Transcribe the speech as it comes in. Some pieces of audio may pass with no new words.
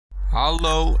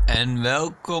Hallo en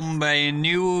welkom bij een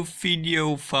nieuwe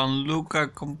video van Luca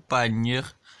campagne.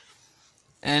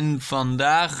 En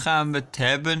vandaag gaan we het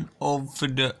hebben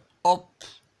over de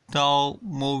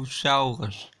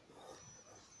ophthalmosaurus.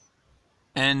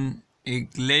 En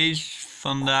ik lees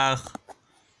vandaag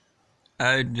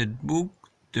uit het boek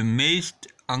de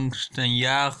meest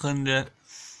angstaanjagende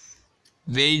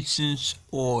wezens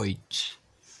ooit.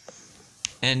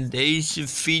 En deze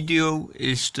video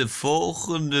is de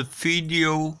volgende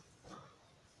video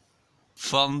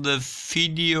van de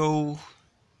video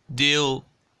deel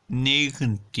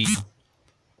 19.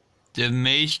 De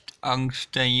meest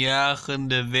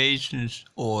angstaanjagende wezens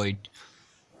ooit.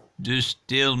 Dus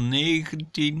deel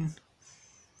 19,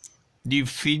 die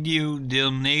video,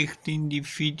 deel 19, die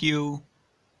video,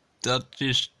 dat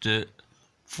is de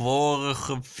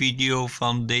vorige video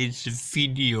van deze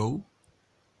video.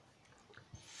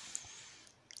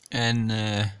 En,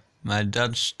 maar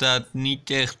dat staat niet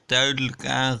echt duidelijk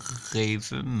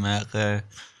aangegeven, maar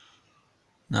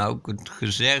nou ik het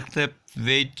gezegd heb,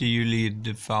 weten jullie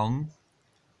ervan.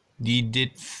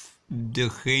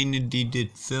 Degene die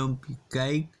dit filmpje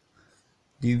kijkt,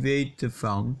 die weet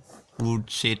ervan hoe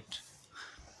het zit.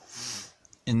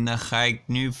 En dan ga ik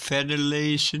nu verder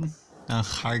lezen. Dan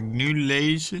ga ik nu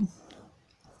lezen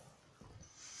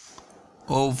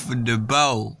over de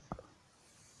bouw.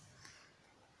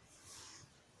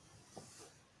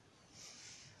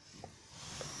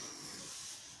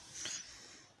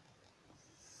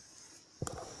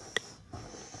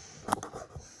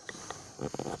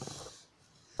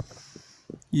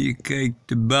 Je kijkt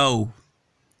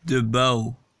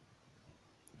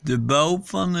de bouw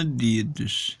van het dier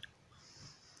dus.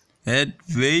 Het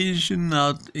wezen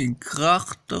had een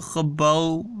krachtig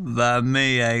gebouw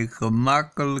waarmee hij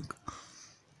gemakkelijk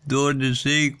door de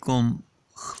zee kon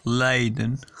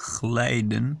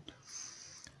glijden.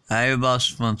 Hij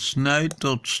was van snuit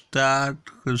tot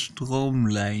staart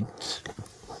gestroomlijnd.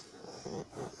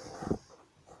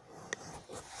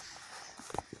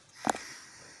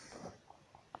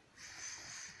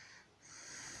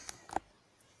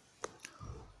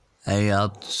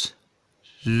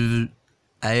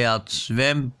 Hij had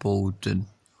zwempoten.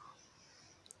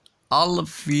 Alle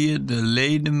 4 de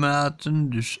ledematen,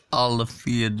 dus alle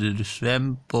 4 de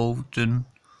zwempoten,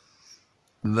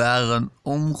 waren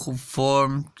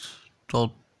omgevormd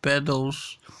tot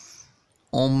peddels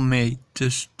om mee te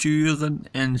sturen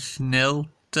en snel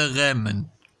te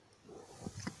remmen.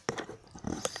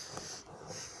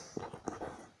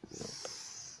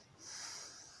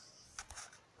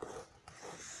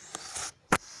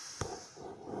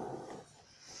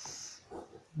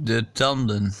 De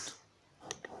tanden.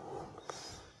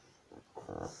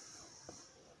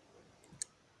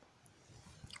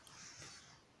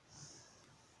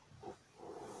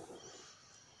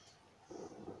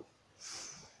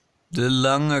 De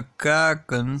lange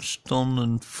kaken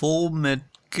stonden vol met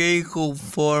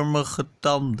kegelvormige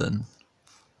tanden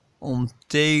om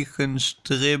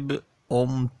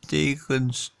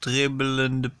tegen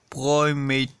stribbelende prooi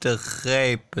mee te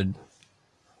grijpen.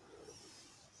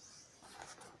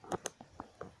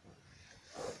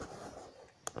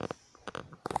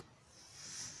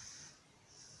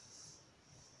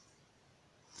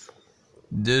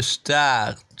 De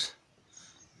staart.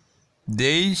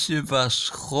 Deze was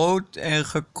groot en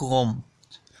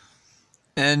gekromd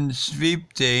en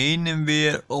zwiepte heen en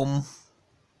weer om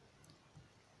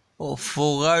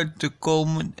vooruit te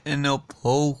komen en op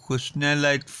hoge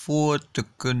snelheid voor te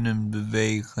kunnen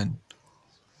bewegen.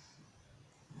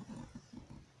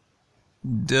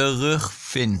 De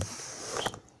rugvin.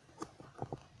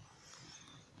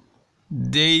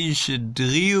 Deze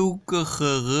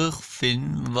driehoekige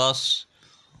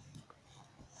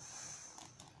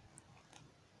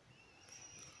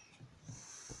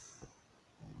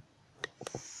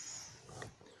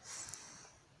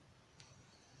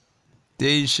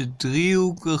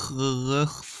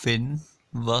rugvin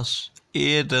was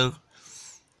eerder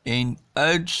een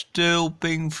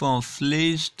uitstulping van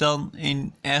vlees dan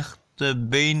een echte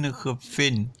benige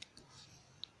vin,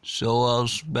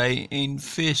 zoals bij een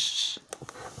vis.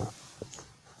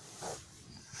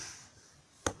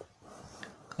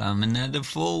 Gaan we naar de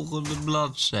volgende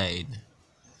bladzijde.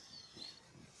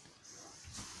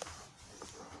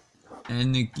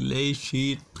 En ik lees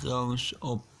hier trouwens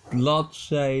op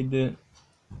bladzijde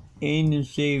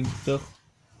 71.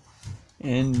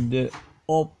 En de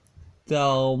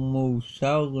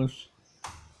ophthalmosaurus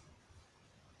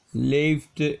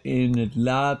leefde in het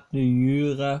late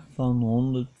Jura van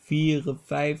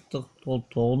 154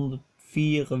 tot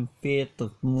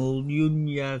 144 miljoen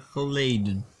jaar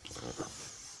geleden.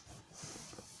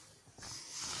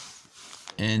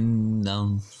 En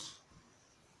dan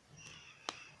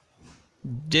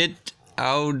dit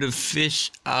oude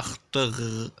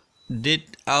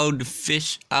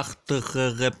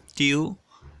visachtige reptiel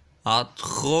had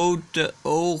grote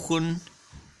ogen.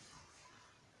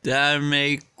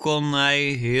 Daarmee kon hij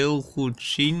heel goed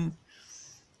zien.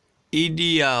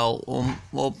 Ideaal om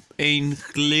op een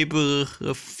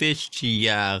glibberige vis te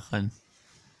jagen.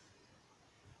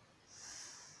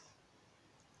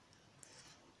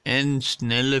 En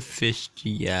snelle vis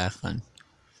te jagen.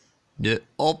 De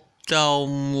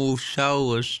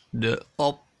ophthalmosaurus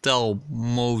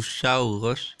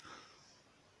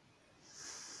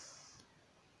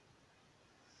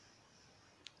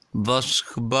was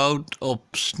gebouwd op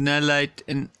snelheid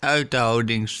en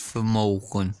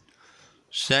uithoudingsvermogen.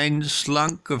 Zijn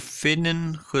slanke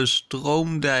vinnen,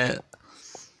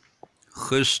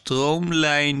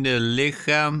 gestroomlijnde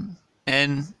lichaam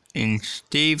en een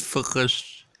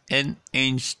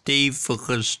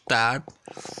stevige staart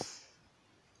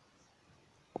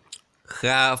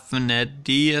gaven het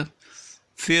dier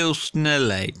veel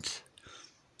snelheid.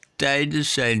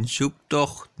 Tijdens zijn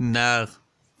zoektocht naar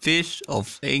vis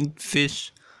of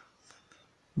inktvis,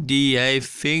 die hij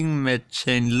ving met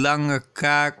zijn lange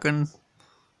kaken,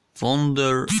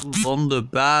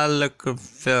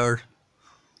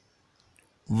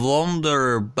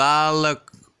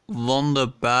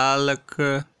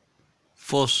 wonderbaarlijke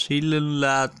fossielen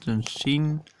laten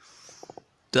zien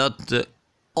dat de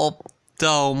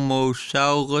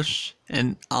ophthalmosaurus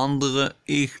en andere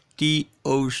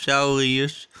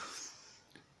ichthyosauriërs,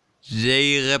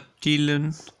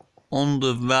 zeereptielen,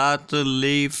 onder water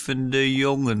levende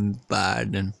jongen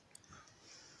baarden.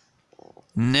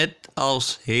 Net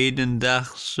als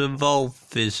hedendaagse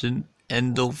walvissen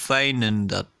en dolfijnen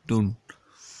dat doen.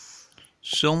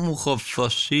 Sommige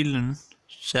fossielen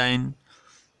zijn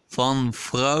van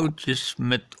vrouwtjes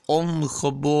met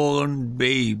ongeboren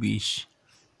baby's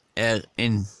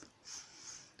erin.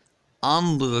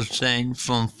 Andere zijn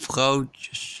van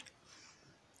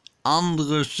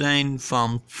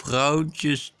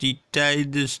vrouwtjes die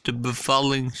tijdens de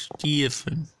bevalling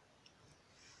stierven.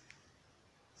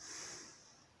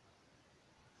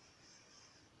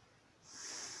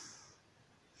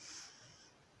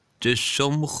 Dus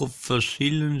sommige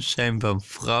fossielen zijn van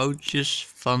vrouwtjes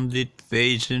van dit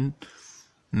wezen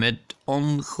met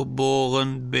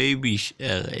ongeboren baby's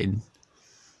erin.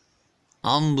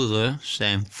 Andere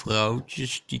zijn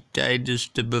vrouwtjes die tijdens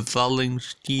de bevalling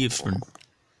stierven.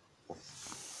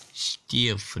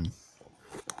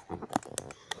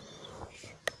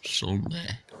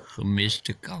 Zonde,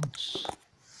 gemiste kans.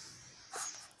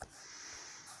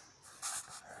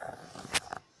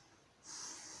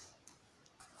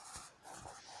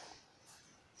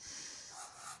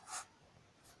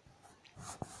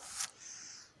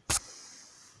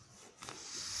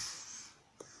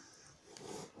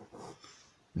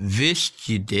 Wist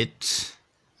je dit?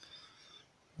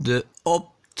 De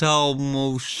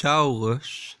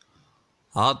ophthalmosaurus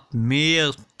had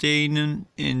meer tenen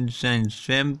in zijn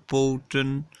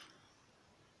zwempoten.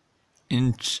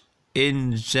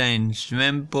 In zijn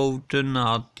zwempoten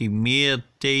had hij meer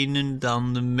tenen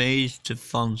dan de meeste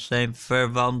van zijn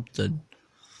verwanten.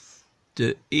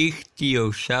 De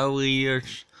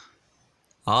ichthyosauriërs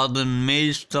hadden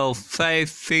meestal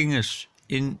 5 vingers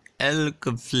in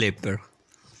elke flipper.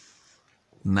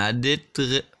 Maar dit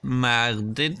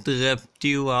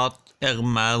reptiel had er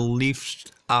maar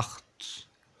liefst 8.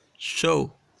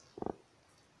 Zo.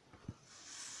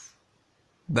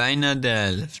 Bijna de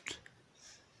helft.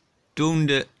 Toen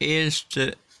de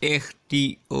eerste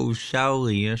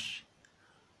ichthyosauriërs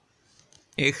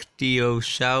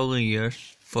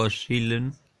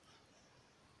fossielen.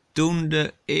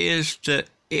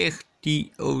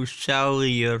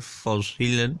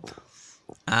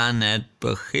 Aan het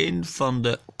begin van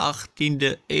de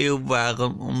 18e eeuw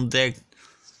waren ontdekt,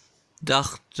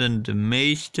 dachten de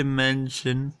meeste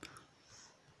mensen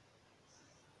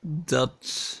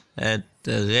dat het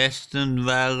de resten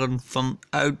waren van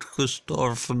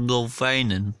uitgestorven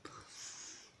dolfijnen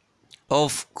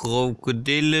of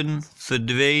krokodillen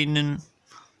verdwenen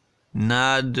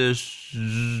na de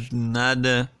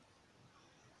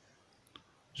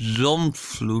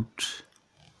zondvloed.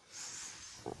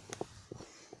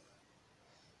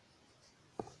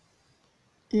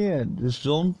 Ja,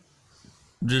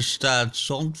 er staat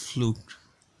zondvloed.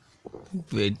 Ik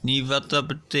weet niet wat dat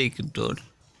betekent hoor.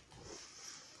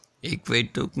 Ik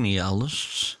weet ook niet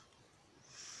alles.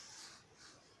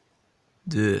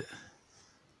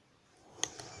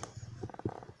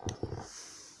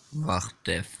 Wacht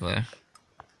even.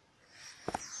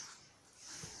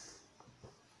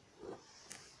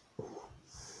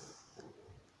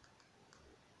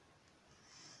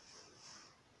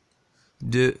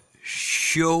 De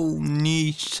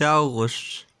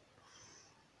Shonisaurus.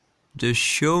 De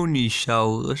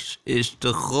Shonisaurus is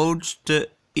de grootste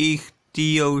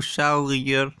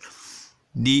ichthyosaurier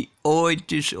die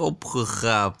ooit is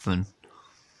opgegraven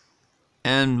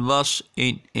en was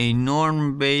een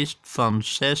enorm beest van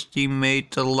 16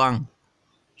 meter lang.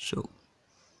 Zo.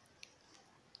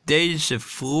 Deze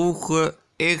vroege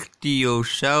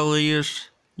ichthyosauriërs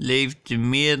leefde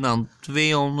meer dan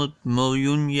 200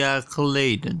 miljoen jaar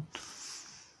geleden,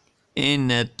 in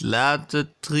het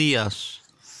late Trias.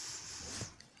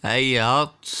 Hij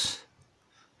had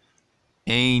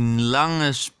een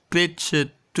lange,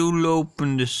 spitse,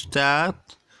 toelopende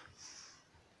staart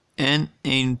en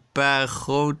een paar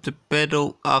grote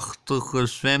peddelachtige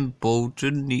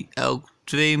zwempoten die elk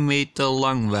 2 meter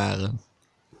lang waren.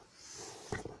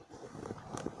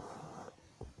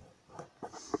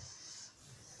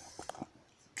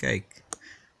 Kijk,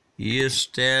 hier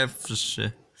sterven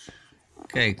ze.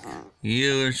 Kijk,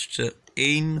 hier is er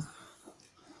één.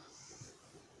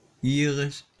 Hier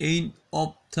is één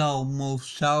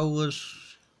Ophthalmosaurus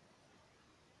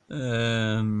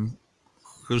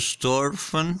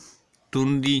gestorven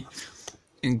toen die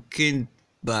een kind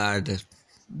baarde.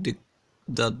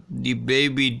 Die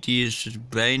baby die is dus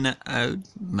bijna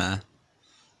uit, maar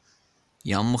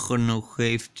jammer genoeg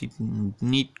heeft hij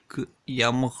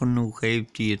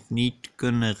het niet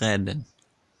kunnen redden.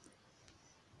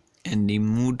 En die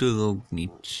moeder ook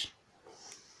niet.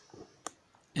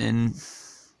 En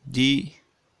die,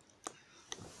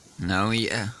 nou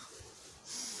ja,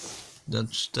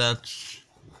 dat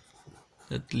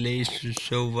lees je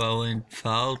zo wel in het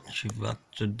verhaaltje wat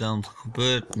er dan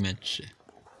gebeurt met ze.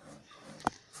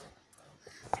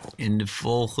 In de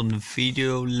volgende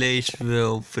video lezen we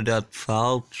over dat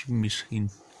verhaaltje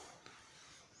misschien.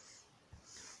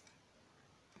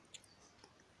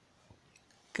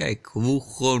 Kijk, hoe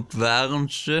groot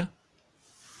waren ze?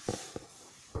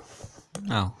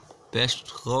 Nou,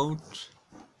 best groot.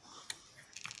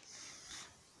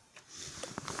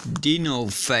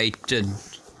 Dino-feiten.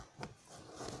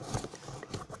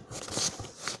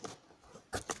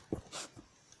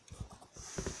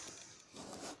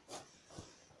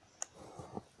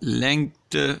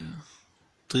 Lengte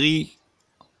 3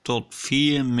 tot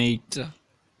 4 meter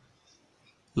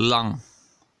lang.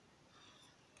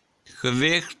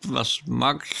 Gewicht was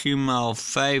maximaal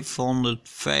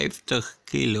 550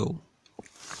 kilo.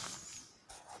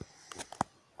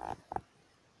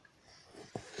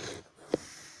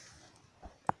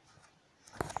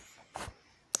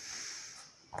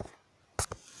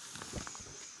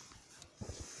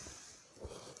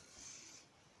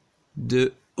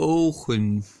 De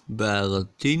ogen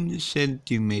waren 10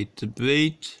 centimeter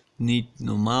breed, niet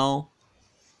normaal.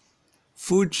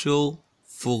 Voedsel,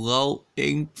 vooral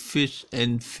inktvis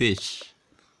en vis.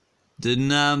 De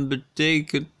naam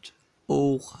betekent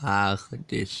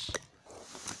ooghagedis.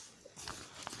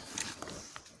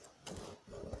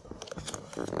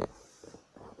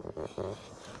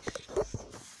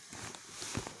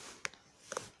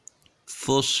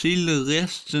 Fossiele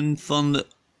resten van de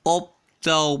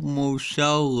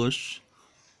Ophthalmosaurus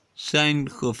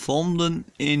zijn gevonden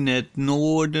in het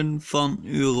noorden van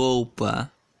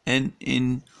Europa en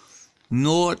in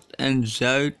Noord- en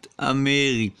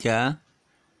Zuid-Amerika,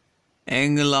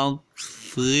 Engeland,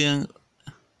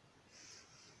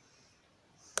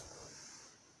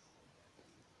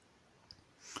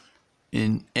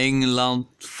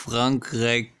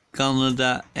 Frankrijk,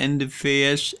 Canada en de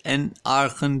VS en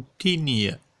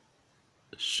Argentinië.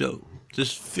 Zo, het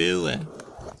is veel, hè?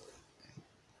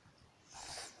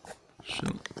 Zo,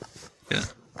 ja.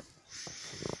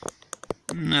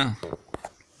 Nou,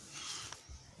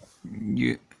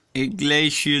 ik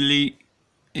lees jullie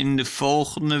in de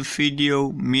volgende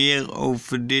video meer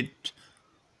over dit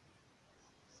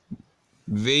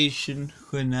wezen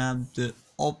genaamd de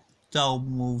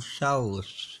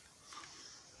Ophthalmosaurus.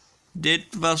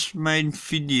 Dit was mijn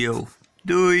video.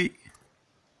 Doei!